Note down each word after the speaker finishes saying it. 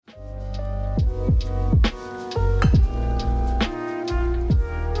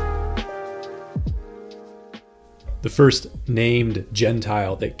The first named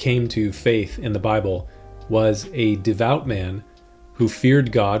Gentile that came to faith in the Bible was a devout man who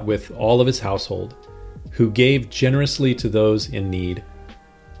feared God with all of his household, who gave generously to those in need,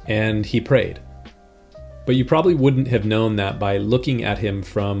 and he prayed. But you probably wouldn't have known that by looking at him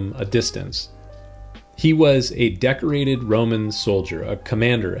from a distance. He was a decorated Roman soldier, a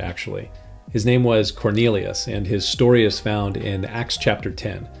commander actually. His name was Cornelius, and his story is found in Acts chapter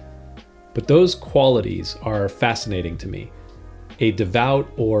 10. But those qualities are fascinating to me. A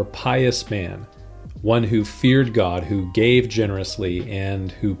devout or pious man, one who feared God, who gave generously,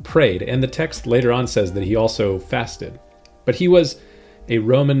 and who prayed. And the text later on says that he also fasted. But he was a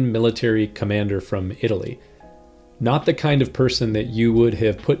Roman military commander from Italy. Not the kind of person that you would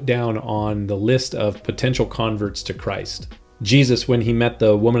have put down on the list of potential converts to Christ. Jesus, when he met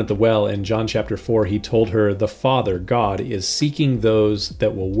the woman at the well in John chapter 4, he told her, "The Father, God, is seeking those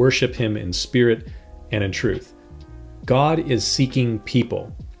that will worship him in spirit and in truth." God is seeking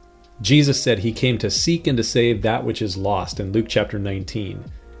people. Jesus said he came to seek and to save that which is lost in Luke chapter 19.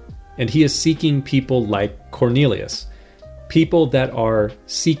 And he is seeking people like Cornelius, people that are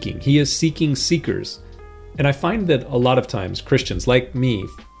seeking. He is seeking seekers. And I find that a lot of times Christians like me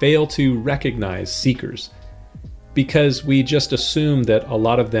fail to recognize seekers, because we just assume that a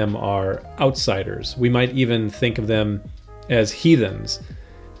lot of them are outsiders. We might even think of them as heathens.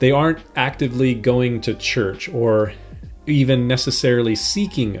 They aren't actively going to church or even necessarily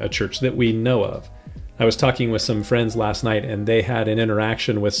seeking a church that we know of. I was talking with some friends last night, and they had an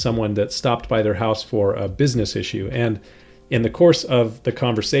interaction with someone that stopped by their house for a business issue. And in the course of the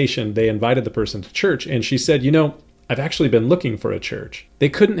conversation, they invited the person to church, and she said, I've actually been looking for a church. They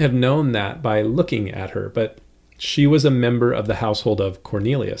couldn't have known that by looking at her, but she was a member of the household of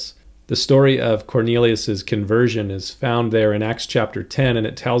Cornelius. The story of Cornelius's conversion is found there in Acts chapter 10, and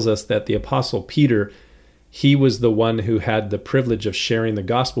it tells us that the apostle Peter, he was the one who had the privilege of sharing the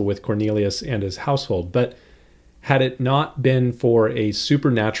gospel with Cornelius and his household. But had it not been for a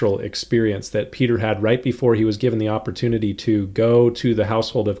supernatural experience that Peter had right before he was given the opportunity to go to the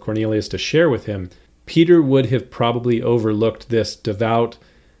household of Cornelius to share with him, Peter would have probably overlooked this devout,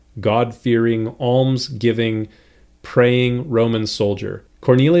 God-fearing, alms-giving, praying Roman soldier.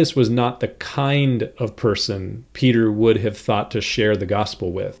 Cornelius was not the kind of person Peter would have thought to share the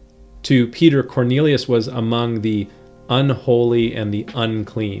gospel with. To Peter, Cornelius was among the unholy and the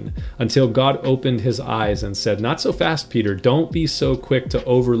unclean, until God opened his eyes and said, "Not so fast, Peter. Don't be so quick to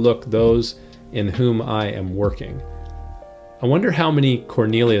overlook those in whom I am working." I wonder how many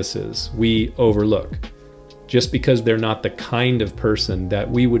Corneliuses we overlook just because they're not the kind of person that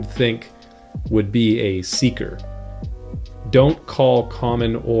we would think would be a seeker. Don't call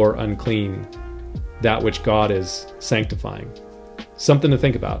common or unclean that which God is sanctifying. Something to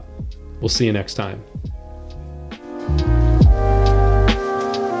think about. We'll see you next time.